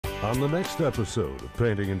On the next episode of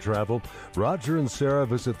Painting and Travel, Roger and Sarah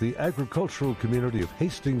visit the agricultural community of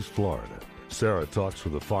Hastings, Florida. Sarah talks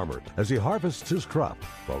with a farmer as he harvests his crop,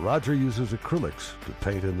 while Roger uses acrylics to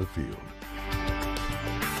paint in the field.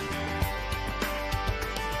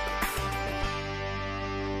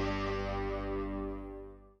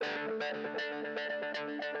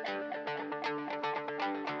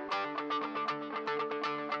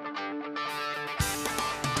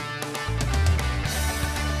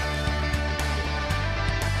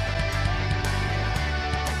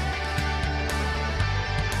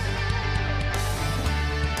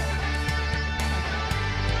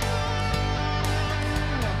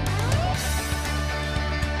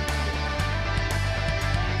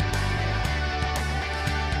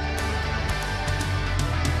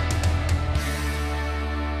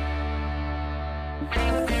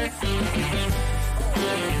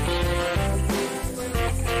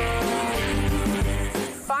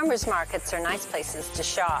 Farmers markets are nice places to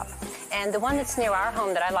shop, and the one that's near our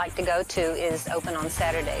home that I like to go to is open on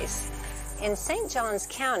Saturdays. In St. Johns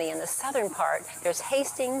County, in the southern part, there's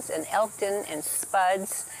Hastings and Elkton and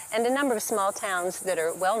Spuds and a number of small towns that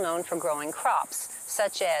are well known for growing crops,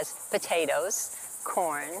 such as potatoes,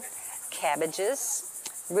 corn, cabbages,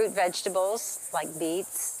 root vegetables like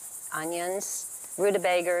beets, onions,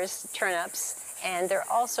 rutabagas, turnips, and there are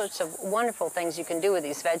all sorts of wonderful things you can do with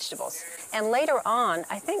these vegetables. And later on,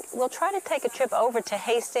 I think we'll try to take a trip over to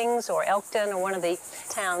Hastings or Elkton or one of the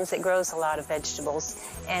towns that grows a lot of vegetables,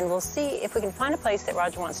 and we'll see if we can find a place that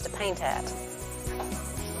Roger wants to paint at.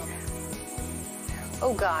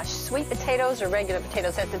 Oh gosh, sweet potatoes or regular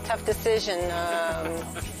potatoes? That's a tough decision.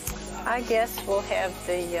 I guess we'll have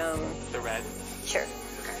the red? Sure.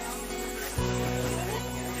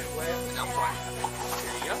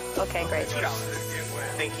 Okay, great.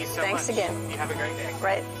 Thank you so much. Thanks again. You have a great day.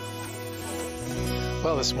 Right.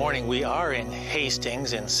 Well, this morning we are in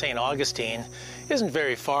Hastings, in St. Augustine. Isn't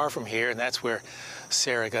very far from here, and that's where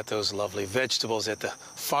Sarah got those lovely vegetables at the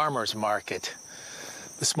farmer's market.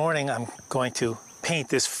 This morning I'm going to paint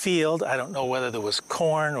this field. I don't know whether there was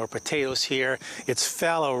corn or potatoes here. It's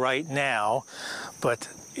fallow right now, but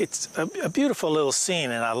it's a beautiful little scene,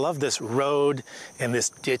 and I love this road and this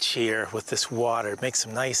ditch here with this water. It makes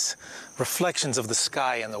some nice reflections of the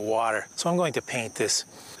sky and the water. So I'm going to paint this.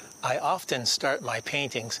 I often start my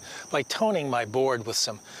paintings by toning my board with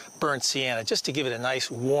some burnt sienna just to give it a nice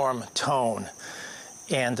warm tone.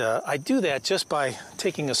 And I do that just by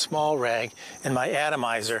taking a small rag and my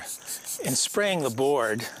atomizer and spraying the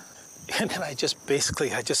board. And then I just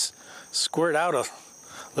squirt out a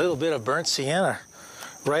little bit of burnt sienna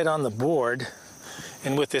right on the board,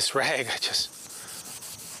 and with this rag I just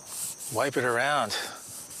wipe it around.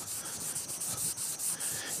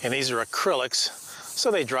 And these are acrylics,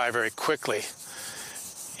 so they dry very quickly.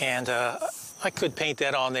 And I could paint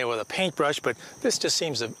that on there with a paintbrush, but this just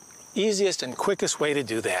seems the easiest and quickest way to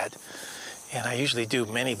do that. And I usually do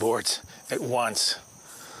many boards at once.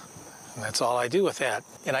 And that's all I do with that.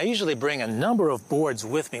 And I usually bring a number of boards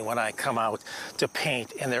with me when I come out to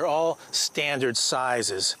paint, and they're all standard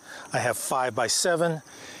sizes. I have 5 by 7,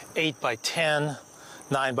 8 by 10,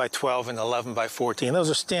 9 by 12, and 11 by 14. Those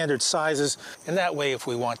are standard sizes, and that way if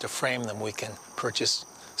we want to frame them, we can purchase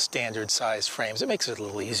standard size frames. It makes it a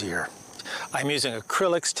little easier. I'm using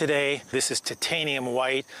acrylics today. This is titanium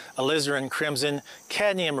white, alizarin crimson,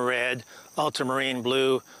 cadmium red, ultramarine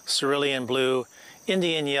blue, cerulean blue,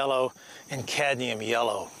 Indian yellow, and cadmium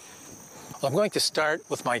yellow. Well, I'm going to start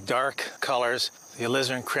with my dark colors, the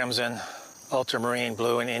alizarin crimson, ultramarine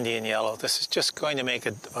blue, and Indian yellow. This is just going to make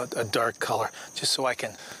a dark color, just so I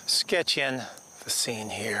can sketch in the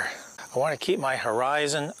scene here. I want to keep my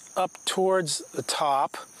horizon up towards the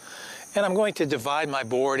top, and I'm going to divide my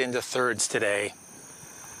board into thirds today.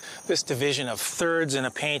 This division of thirds in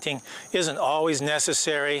a painting isn't always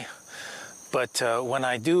necessary, but when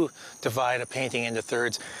I do divide a painting into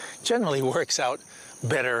thirds, generally works out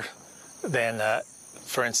better than,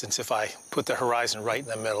 for instance, if I put the horizon right in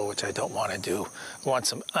the middle, which I don't want to do. I want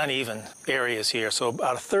some uneven areas here, so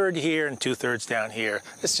about a third here and 2/3 down here.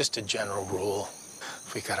 It's just a general rule.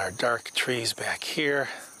 We got our dark trees back here.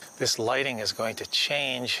 This lighting is going to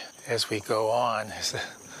change as we go on, as the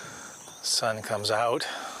sun comes out.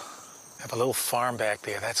 I have a little farm back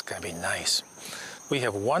there. That's going to be nice. We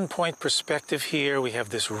have 1-point perspective here. We have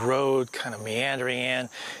this road kind of meandering in,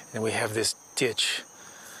 and we have this ditch.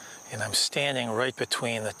 And I'm standing right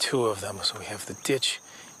between the two of them. So we have the ditch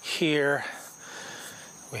here.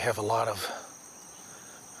 We have I've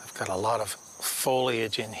got a lot of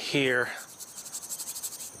foliage in here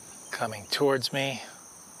coming towards me.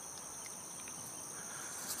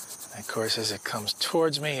 And of course, as it comes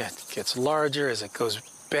towards me, it gets larger. As it goes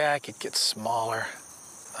back, it gets smaller.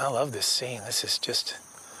 I love this scene. This is just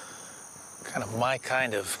kind of my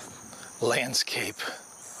kind of landscape.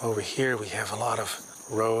 Over here, we have a lot of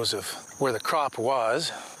rows of where the crop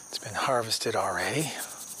was. It's been harvested already.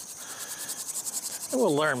 And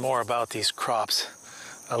we'll learn more about these crops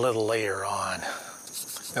a little later on.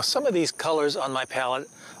 Now, some of these colors on my palette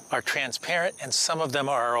are transparent and some of them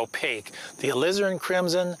are opaque. The alizarin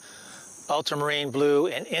crimson, ultramarine blue,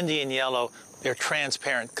 and Indian yellow, they're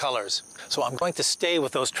transparent colors. So I'm going to stay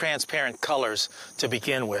with those transparent colors to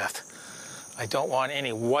begin with. I don't want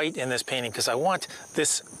any white in this painting because I want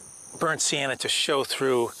this burnt sienna to show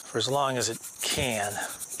through for as long as it can.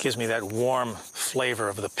 It gives me that warm flavor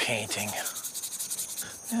of the painting.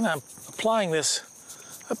 And I'm applying this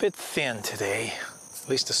a bit thin today, at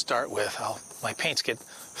least to start with. My paints get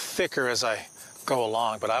thicker as I go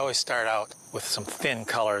along, but I always start out with some thin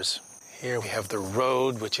colors. Here we have the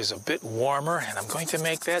road, which is a bit warmer, and I'm going to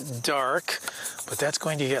make that dark, but that's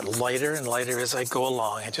going to get lighter and lighter as I go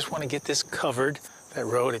along. I just want to get this covered. That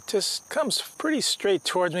road, it just comes pretty straight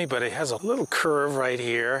towards me, but it has a little curve right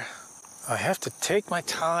here. I have to take my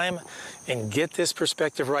time and get this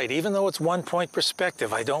perspective right. Even though it's 1-point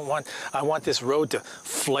perspective, I want this road to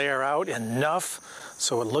flare out enough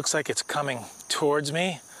so it looks like it's coming towards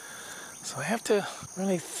me. So I have to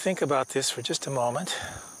really think about this for just a moment.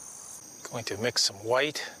 Going to mix some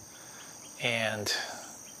white and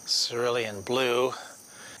cerulean blue,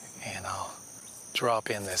 and I'll drop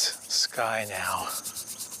in this sky now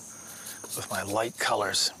with my light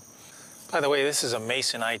colors. By the way, this is a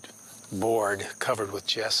masonite board covered with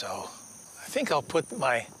gesso. I think I'll put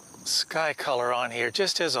my sky color on here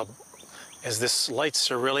just as this light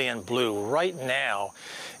cerulean blue right now,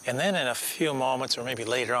 and then in a few moments or maybe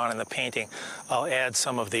later on in the painting I'll add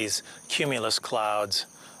some of these cumulus clouds,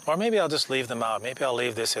 or maybe I'll just leave them out. Maybe I'll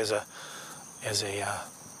leave this as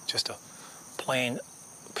just a plain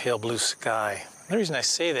pale blue sky. The reason I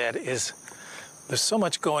say that is there's so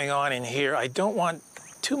much going on in here. I don't want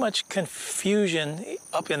too much confusion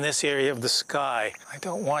up in this area of the sky. I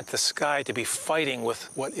don't want the sky to be fighting with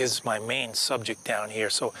what is my main subject down here.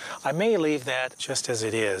 So I may leave that just as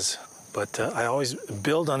it is, but I always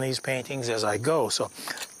build on these paintings as I go. So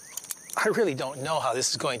I really don't know how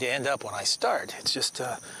this is going to end up when I start. It's just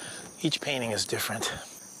each painting is different.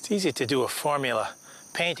 It's easy to do a formula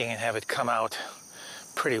painting and have it come out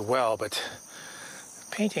pretty well, but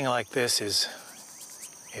painting like this is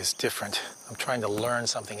different. I'm trying to learn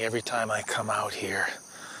something every time I come out here.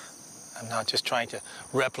 I'm not just trying to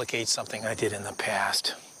replicate something I did in the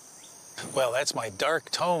past. Well, that's my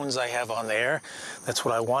dark tones I have on there. That's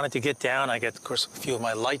what I wanted to get down. I get, of course, a few of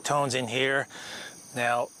my light tones in here.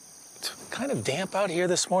 Now, it's kind of damp out here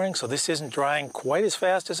this morning, so this isn't drying quite as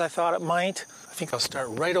fast as I thought it might. I think I'll start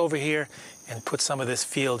right over here and put some of this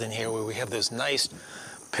field in here where we have those nice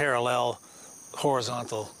parallel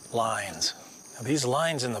horizontal lines. Now, these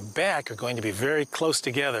lines in the back are going to be very close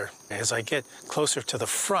together. As I get closer to the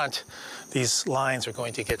front, these lines are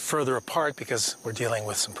going to get further apart because we're dealing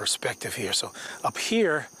with some perspective here. So up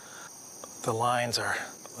here, the lines are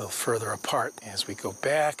a little further apart. As we go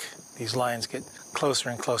back, these lines get closer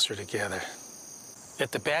and closer together.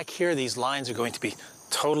 At the back here, these lines are going to be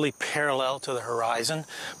totally parallel to the horizon,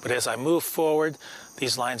 but as I move forward,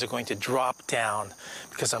 these lines are going to drop down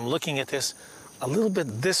because I'm looking at this a little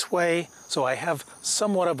bit this way, so I have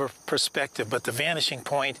somewhat of a perspective, but the vanishing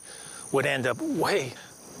point would end up way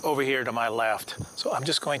over here to my left. So I'm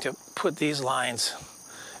just going to put these lines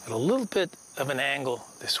at a little bit of an angle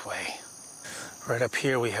this way. Right up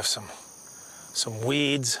here we have some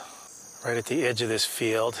weeds right at the edge of this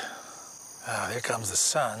field. There comes the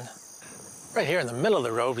sun. Right here in the middle of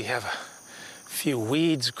the road we have a few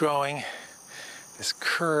weeds growing. This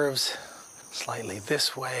curves slightly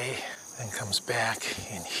this way, then comes back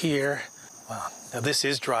in here. Well, now this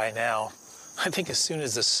is dry now. I think as soon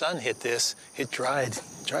as the sun hit this, it dried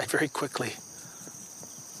very quickly.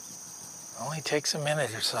 Only takes a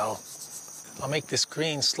minute or so. I'll make this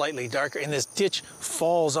green slightly darker, and this ditch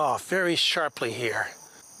falls off very sharply here.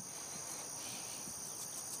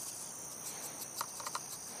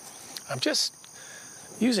 I'm just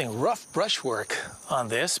using rough brushwork on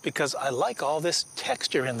this because I like all this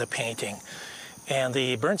texture in the painting. And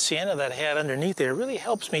the burnt sienna that I had underneath there really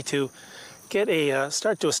helps me to get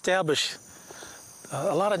start to establish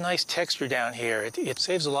a lot of nice texture down here. It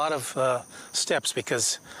saves a lot of steps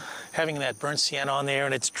because having that burnt sienna on there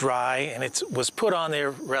and it's dry and it was put on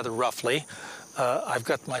there rather roughly, I've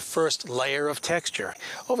got my first layer of texture.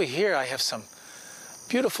 Over here I have some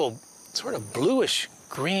beautiful sort of bluish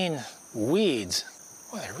green weeds.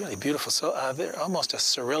 Well, they're really beautiful. So they're almost a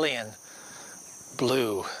cerulean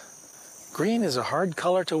blue. Green is a hard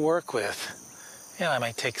color to work with. Yeah, I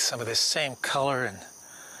might take some of this same color and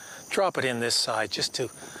drop it in this side just to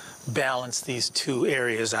balance these two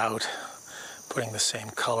areas out, putting the same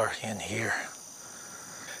color in here.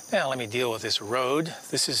 Now let me deal with this road.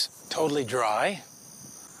 This is totally dry.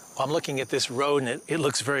 Well, I'm looking at this road and it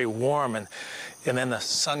looks very warm, and then the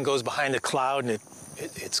sun goes behind a cloud and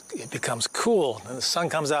it becomes cool, and the sun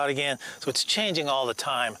comes out again, so it's changing all the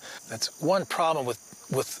time. That's one problem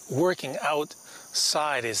with working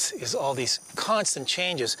outside is all these constant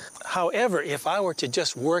changes. However, if I were to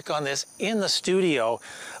just work on this in the studio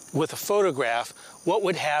with a photograph, what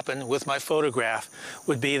would happen with my photograph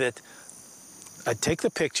would be that I'd take the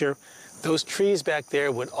picture, those trees back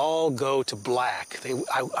there would all go to black.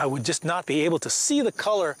 I would just not be able to see the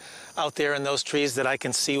color out there in those trees that I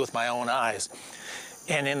can see with my own eyes.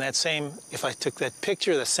 And in that same, if I took that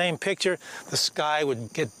picture, the same picture, the sky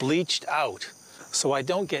would get bleached out. So I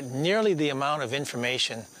don't get nearly the amount of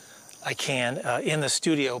information I can in the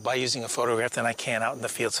studio by using a photograph than I can out in the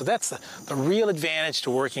field. So that's the real advantage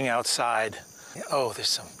to working outside. Oh, there's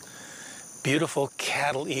some beautiful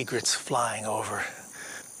cattle egrets flying over.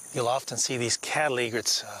 You'll often see these cattle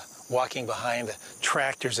egrets walking behind the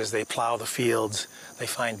tractors as they plow the fields. They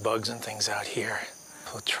find bugs and things out here.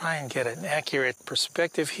 We'll try and get an accurate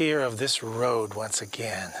perspective here of this road once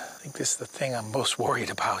again. I think this is the thing I'm most worried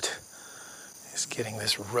about, is getting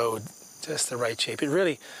this road just the right shape. It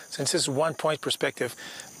really, since this is one-point perspective,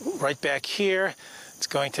 right back here, it's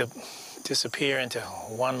going to disappear into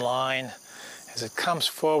one line. As it comes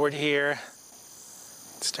forward here,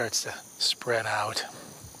 it starts to spread out.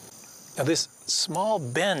 Now this small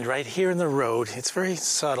bend right here in the road, it's very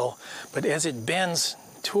subtle, but as it bends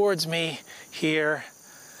towards me here,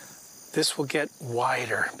 this will get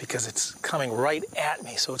wider because it's coming right at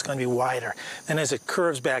me, so it's going to be wider. Then as it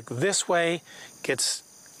curves back this way,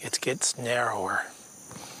 it gets narrower.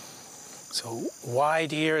 So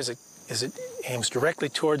wide here as it aims directly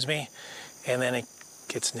towards me, and then it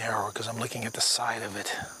gets narrower because I'm looking at the side of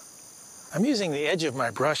it. I'm using the edge of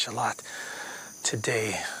my brush a lot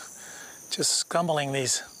today, just scumbling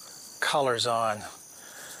these colors on.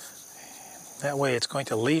 That way it's going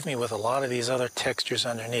to leave me with a lot of these other textures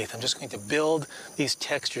underneath. I'm just going to build these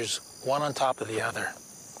textures one on top of the other.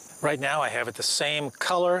 Right now I have it the same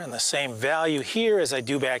color and the same value here as I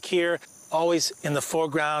do back here. Always in the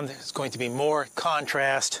foreground there's going to be more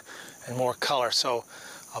contrast and more color. So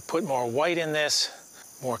I'll put more white in this,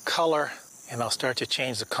 more color, and I'll start to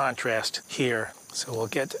change the contrast here. So we'll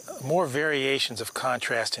get more variations of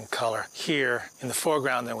contrast and color here in the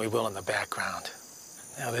foreground than we will in the background.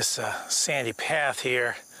 Now this sandy path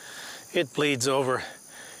here, it bleeds over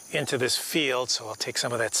into this field, so I'll take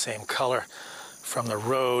some of that same color from the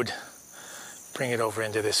road, bring it over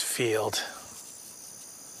into this field.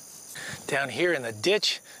 Down here in the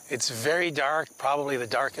ditch, it's very dark, probably the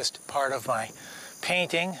darkest part of my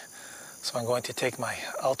painting. So I'm going to take my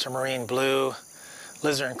ultramarine blue,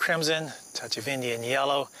 alizarin crimson, touch of Indian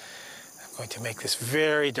yellow. I'm going to make this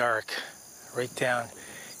very dark right down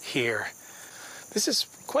here. This is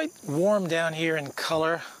quite warm down here in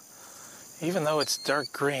color. Even though it's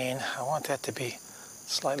dark green, I want that to be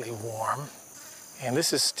slightly warm. And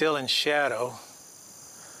this is still in shadow.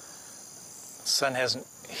 The sun hasn't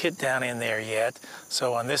hit down in there yet,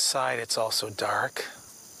 so on this side it's also dark.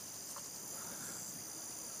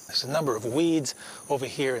 There's a number of weeds over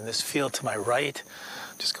here in this field to my right.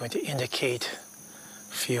 I'm just going to indicate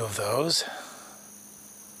a few of those.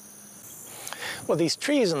 Well, these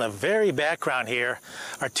trees in the very background here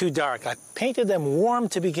are too dark. I painted them warm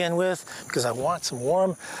to begin with because I want some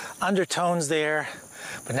warm undertones there.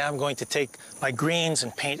 But now I'm going to take my greens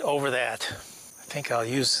and paint over that. I think I'll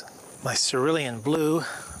use my cerulean blue,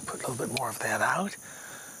 put a little bit more of that out.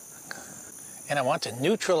 And I want to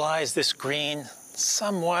neutralize this green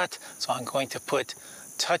somewhat, so I'm going to put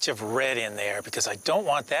a touch of red in there because I don't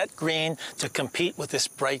want that green to compete with this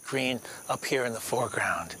bright green up here in the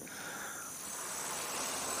foreground.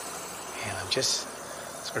 And I'm just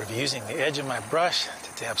sort of using the edge of my brush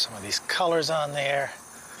to dab some of these colors on there.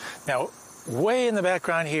 Now, way in the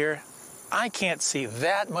background here, I can't see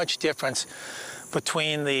that much difference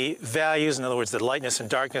between the values, in other words, the lightness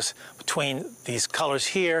and darkness between these colors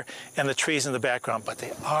here and the trees in the background, but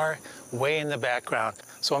they are way in the background.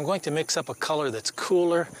 So I'm going to mix up a color that's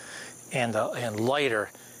cooler and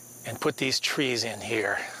lighter and put these trees in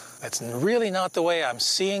here. That's really not the way I'm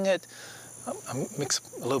seeing it. I'll mix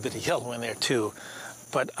a little bit of yellow in there too.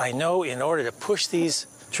 But I know in order to push these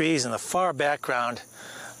trees in the far background,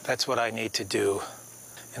 that's what I need to do.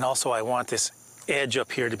 And also I want this edge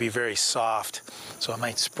up here to be very soft, so I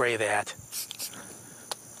might spray that.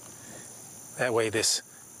 That way this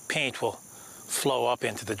paint will flow up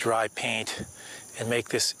into the dry paint and make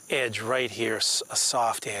this edge right here a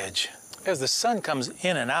soft edge. As the sun comes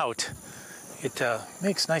in and out, it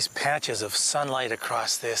makes nice patches of sunlight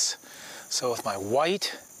across this. So with my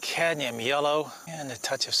white, cadmium yellow, and a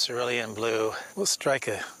touch of cerulean blue, we'll strike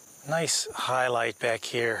a nice highlight back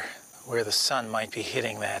here where the sun might be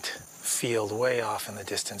hitting that field way off in the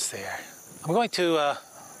distance there. I'm going to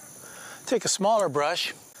take a smaller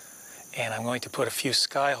brush and I'm going to put a few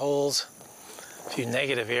sky holes, a few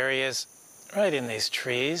negative areas right in these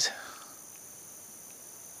trees.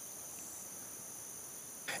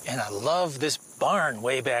 And I love this barn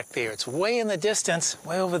way back there. It's way in the distance,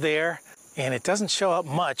 way over there, and it doesn't show up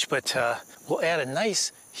much, but we'll add a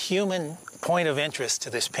nice human point of interest to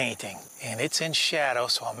this painting. And it's in shadow,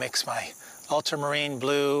 so I'll mix my ultramarine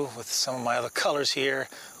blue with some of my other colors here.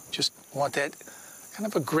 Just want that kind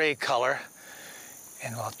of a gray color,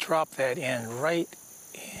 and I'll drop that in right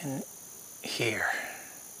in here.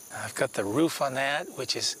 I've got the roof on that,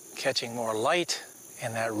 which is catching more light,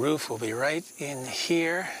 and that roof will be right in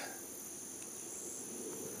here.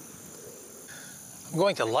 I'm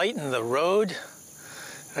going to lighten the road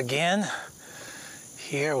again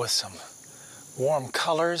here with some warm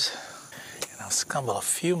colors, and I'll scumble a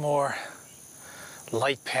few more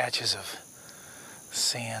light patches of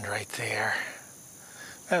sand right there.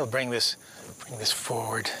 That'll bring this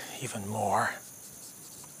forward even more.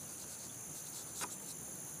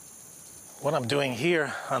 What I'm doing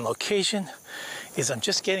here on location is I'm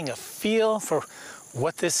just getting a feel for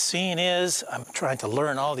what this scene is. I'm trying to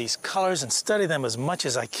learn all these colors and study them as much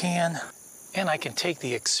as I can. And I can take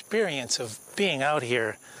the experience of being out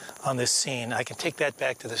here on this scene, I can take that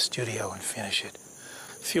back to the studio and finish it.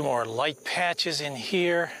 A few more light patches in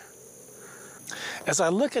here. As I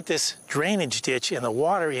look at this drainage ditch and the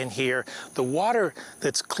water in here, the water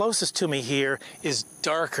that's closest to me here is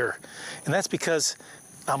darker. And that's because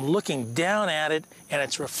I'm looking down at it and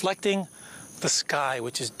it's reflecting the sky,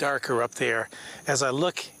 which is darker up there. As I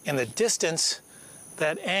look in the distance,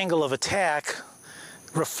 that angle of attack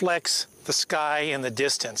reflects the sky in the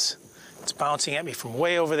distance. It's bouncing at me from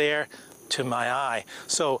way over there to my eye.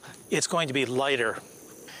 So it's going to be lighter.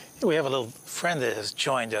 We have a little friend that has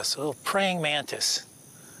joined us, a little praying mantis.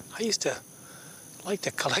 I used to like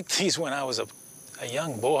to collect these when I was a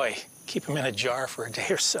young boy, keep them in a jar for a day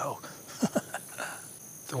or so.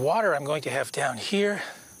 The water I'm going to have down here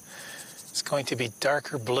is going to be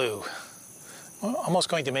darker blue. I'm almost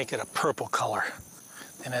going to make it a purple color.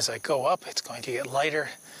 And as I go up, it's going to get lighter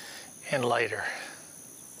and lighter.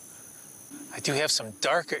 I do have some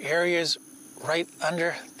darker areas right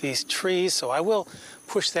under these trees, so I will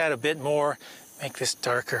push that a bit more, make this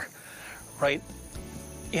darker right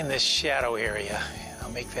in this shadow area.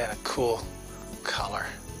 I'll make that a cool color.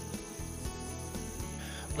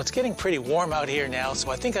 Well, it's getting pretty warm out here now,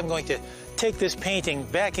 so I think I'm going to take this painting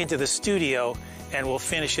back into the studio and we'll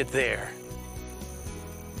finish it there.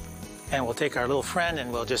 And we'll take our little friend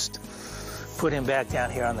and we'll just put him back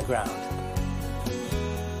down here on the ground.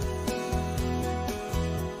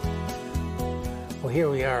 Well,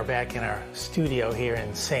 here we are back in our studio here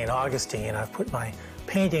in St. Augustine. I've put my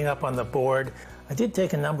painting up on the board. I did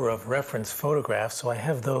take a number of reference photographs, so I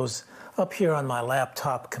have those up here on my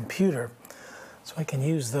laptop computer, so I can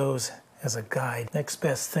use those as a guide. Next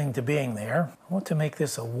best thing to being there. I want to make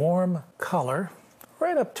this a warm color.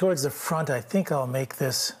 Right up towards the front, I think I'll make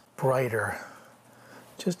this brighter,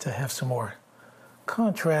 just to have some more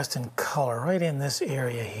contrast and color right in this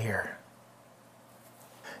area here.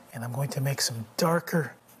 And I'm going to make some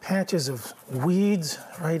darker patches of weeds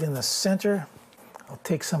right in the center. I'll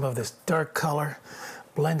take some of this dark color,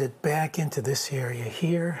 blend it back into this area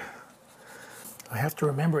here. I have to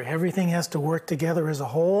remember everything has to work together as a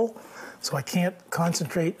whole, so I can't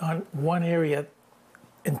concentrate on one area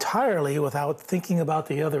entirely without thinking about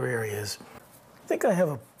the other areas. I think I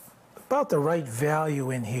have about the right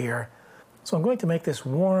value in here. So I'm going to make this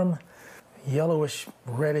warm, yellowish,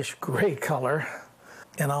 reddish, gray color,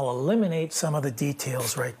 and I'll eliminate some of the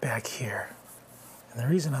details right back here. And the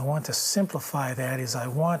reason I want to simplify that is I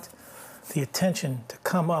want the attention to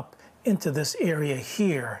come up into this area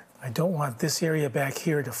here. I don't want this area back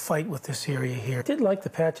here to fight with this area here. I did like the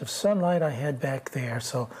patch of sunlight I had back there,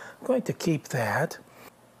 so I'm going to keep that.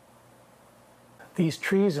 These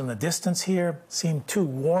trees in the distance here seem too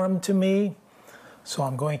warm to me, so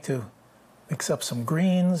I'm going to mix up some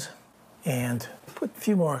greens and put a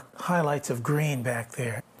few more highlights of green back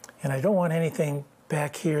there. And I don't want anything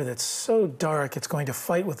back here that's so dark it's going to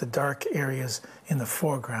fight with the dark areas in the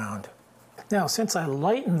foreground. Now, since I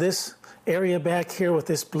lightened this area back here with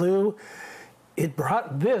this blue, it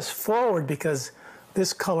brought this forward because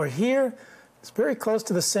this color here is very close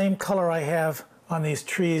to the same color I have on these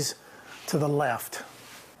trees to the left.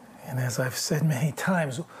 And as I've said many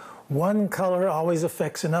times, one color always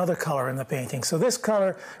affects another color in the painting. So this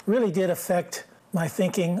color really did affect my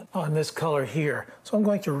thinking on this color here. So I'm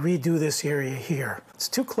going to redo this area here. It's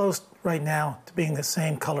too close right now to being the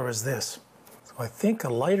same color as this. So I think a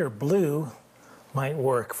lighter blue might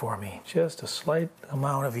work for me. Just a slight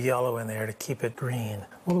amount of yellow in there to keep it green.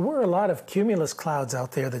 Well, there were a lot of cumulus clouds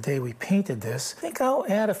out there the day we painted this. I think I'll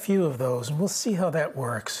add a few of those and we'll see how that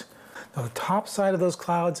works. Now the top side of those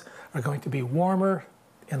clouds are going to be warmer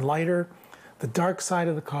and lighter. The dark side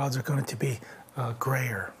of the clouds are going to be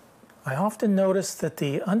grayer. I often notice that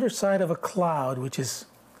the underside of a cloud, which is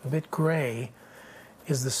a bit gray,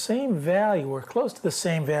 is the same value or close to the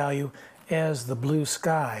same value as the blue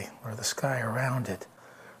sky or the sky around it.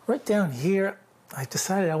 Right down here, I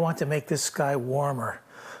decided I want to make this sky warmer.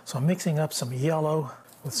 So I'm mixing up some yellow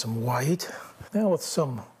with some white. Now with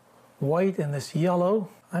some white and this yellow,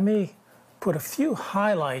 I may put a few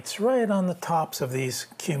highlights right on the tops of these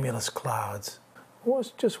cumulus clouds. Or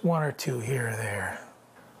just one or two here or there.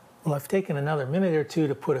 Well, I've taken another minute or two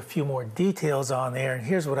to put a few more details on there, and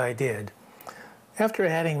here's what I did. After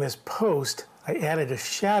adding this post, I added a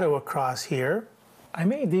shadow across here. I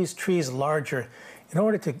made these trees larger in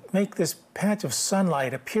order to make this patch of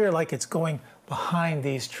sunlight appear like it's going behind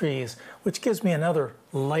these trees, which gives me another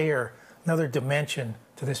layer, another dimension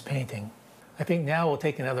to this painting. I think now we'll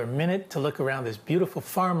take another minute to look around this beautiful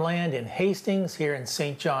farmland in Hastings here in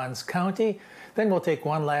St. Johns County. Then we'll take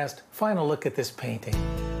one last final look at this painting.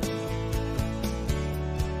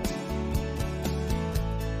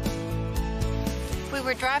 We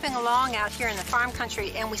were driving along out here in the farm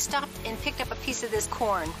country and we stopped and picked up a piece of this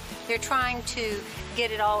corn. They're trying to get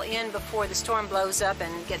it all in before the storm blows up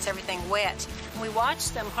and gets everything wet. We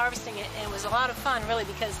watched them harvesting it and it was a lot of fun really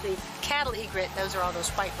because the cattle egret, those are all those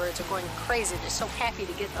white birds, are going crazy. They're so happy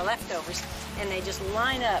to get the leftovers and they just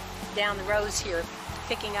line up down the rows here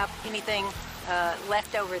picking up anything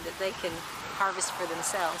left over that they can harvest for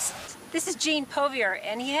themselves. This is Gene Povier,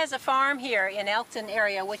 and he has a farm here in Elkton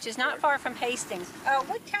area, which is not far from Hastings.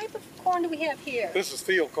 What type of corn do we have here? This is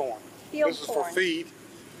field corn. This is for feed,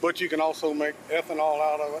 but you can also make ethanol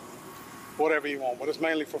out of it, whatever you want. But it's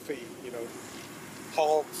mainly for feed, you know,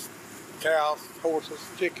 hogs, cows, horses,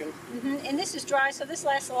 chickens. And this is dry, so this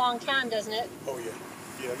lasts a long time, doesn't it? Oh yeah,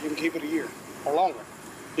 yeah. You can keep it a year or longer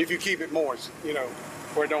if you keep it moist, you know,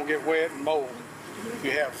 where it don't get wet and mold.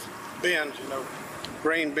 You have bins, you know,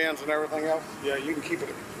 grain bins and everything else. Yeah, you can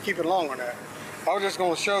keep it longer than that. I was just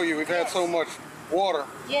going to show you. We've had so much water.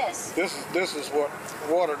 Yes. This is what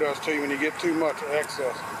water does to you when you get too much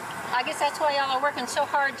excess. I guess that's why y'all are working so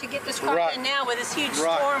hard to get this crop in now with this huge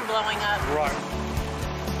storm blowing up. Right.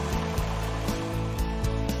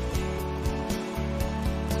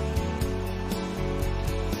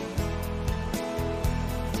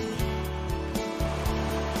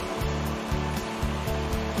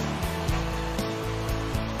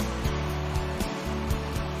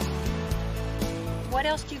 What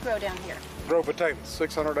else do you grow down here? Grow potatoes,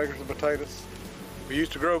 600 acres of potatoes. We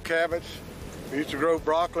used to grow cabbage, we used to grow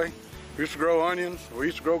broccoli, we used to grow onions, we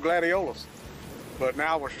used to grow gladiolas. But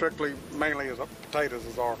now we're strictly, mainly as potatoes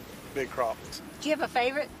is our big crop. Do you have a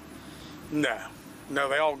favorite? No,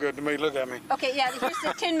 they're all good to me. Look at me. Okay, yeah, here's the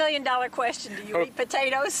 $10 million question. Do you eat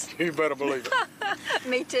potatoes? You better believe it.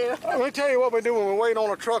 Me too. Let me tell you what we do when we wait on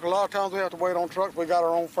a truck. A lot of times we have to wait on trucks. We got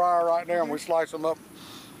our own fryer right there and we slice them up.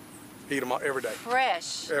 Eat them every day.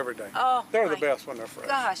 Fresh. Every day. Oh, they're the best when they're fresh.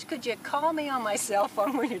 Gosh, could you call me on my cell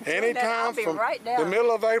phone when you're doing that? I'll be from right down. The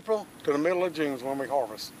middle of April to the middle of June is when we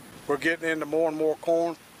harvest. We're getting into more and more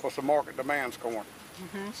corn because the market demands corn.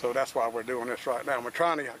 So that's why we're doing this right now. We're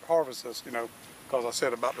trying to harvest this, you know, because I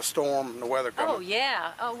said about the storm and the weather coming. Oh,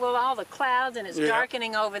 yeah. Oh, well, all the clouds and it's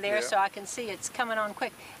darkening over there, so I can see it's coming on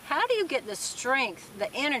quick. How do you get the strength,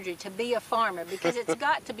 the energy to be a farmer? Because it's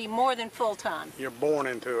got to be more than full-time. You're born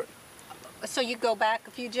into it. So you go back a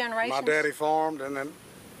few generations? My daddy farmed, and then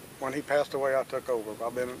when he passed away, I took over.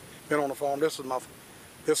 I've been on the farm.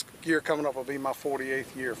 This year coming up will be my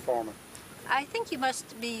 48th year farming. I think you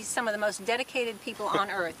must be some of the most dedicated people on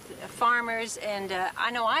earth, farmers, and I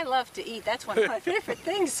know I love to eat. That's one of my favorite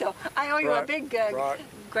things, so I owe you a big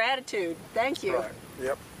gratitude. Thank you. Right,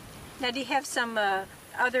 yep. Now, do you have some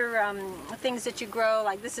other things that you grow?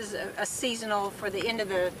 Like this is a seasonal for the end of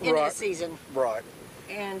the season. Right.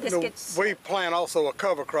 And this gets... We plant also a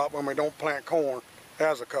cover crop when we don't plant corn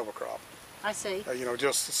as a cover crop. I see. You know,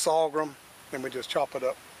 just sorghum, then we just chop it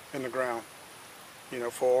up in the ground. you know,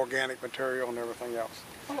 for organic material and everything else.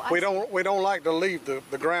 Oh, we don't like to leave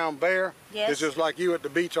the ground bare. Yes. It's just like you at the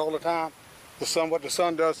beach all the time. What the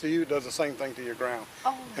sun does to you does the same thing to your ground.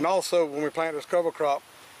 Oh. And also, when we plant this cover crop,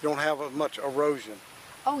 you don't have as much erosion.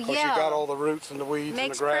 Oh, Because yeah. you got all the roots and the weeds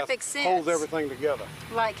Makes and the grass. perfect sense. Holds everything together.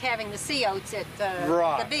 Like having the sea oats at the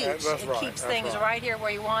Right. beach. That's it right. keeps That's things right. right here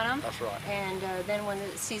where you want them. That's right. And then when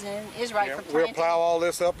the season is right Yeah, for we'll planting. plow all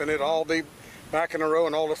this up and it'll all be back in a row,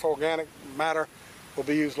 and all this organic matter will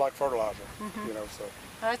be used like fertilizer. You know, so.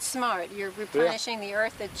 That's smart. You're replenishing the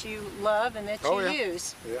earth that you love and that you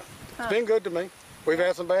use. Yeah. It's been good to me. We've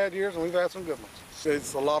had some bad years and we've had some good ones.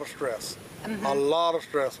 It's a lot of stress. A lot of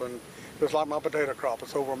stress when, just like my potato crop,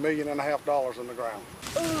 it's over $1.5 million in the ground.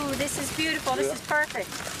 Ooh, this is beautiful. This Yeah. is perfect.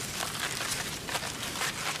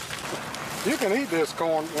 You can eat this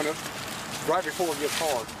corn when it, right before it gets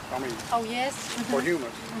hard. I mean, Oh, yes? for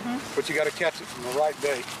humans. But you got to catch it from the right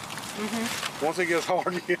day. Once it gets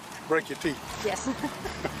hard, you break your teeth. Yes.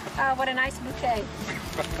 What a nice bouquet.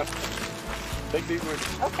 Take these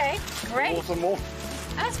with you. Okay, great. Want some more?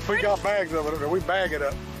 That's We pretty. got bags of it, and we bag it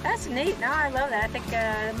up. That's neat. No, I love that. I think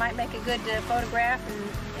it might make a good photograph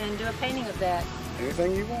and do a painting of that.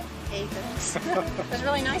 Anything you want. Hey, thanks. It was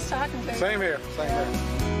really nice talking to you. Same here, same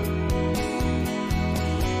here.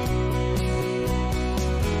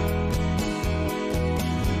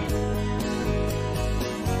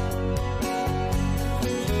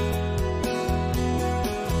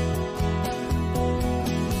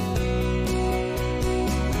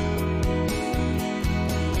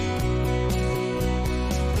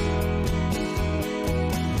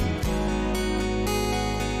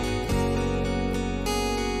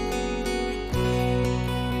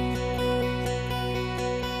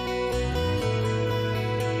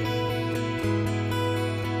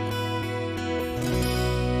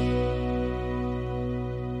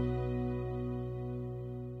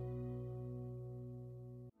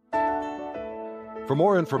 For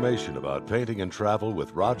more information about painting and travel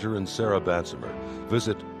with Roger and Sarah Bansemer,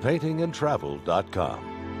 visit paintingandtravel.com.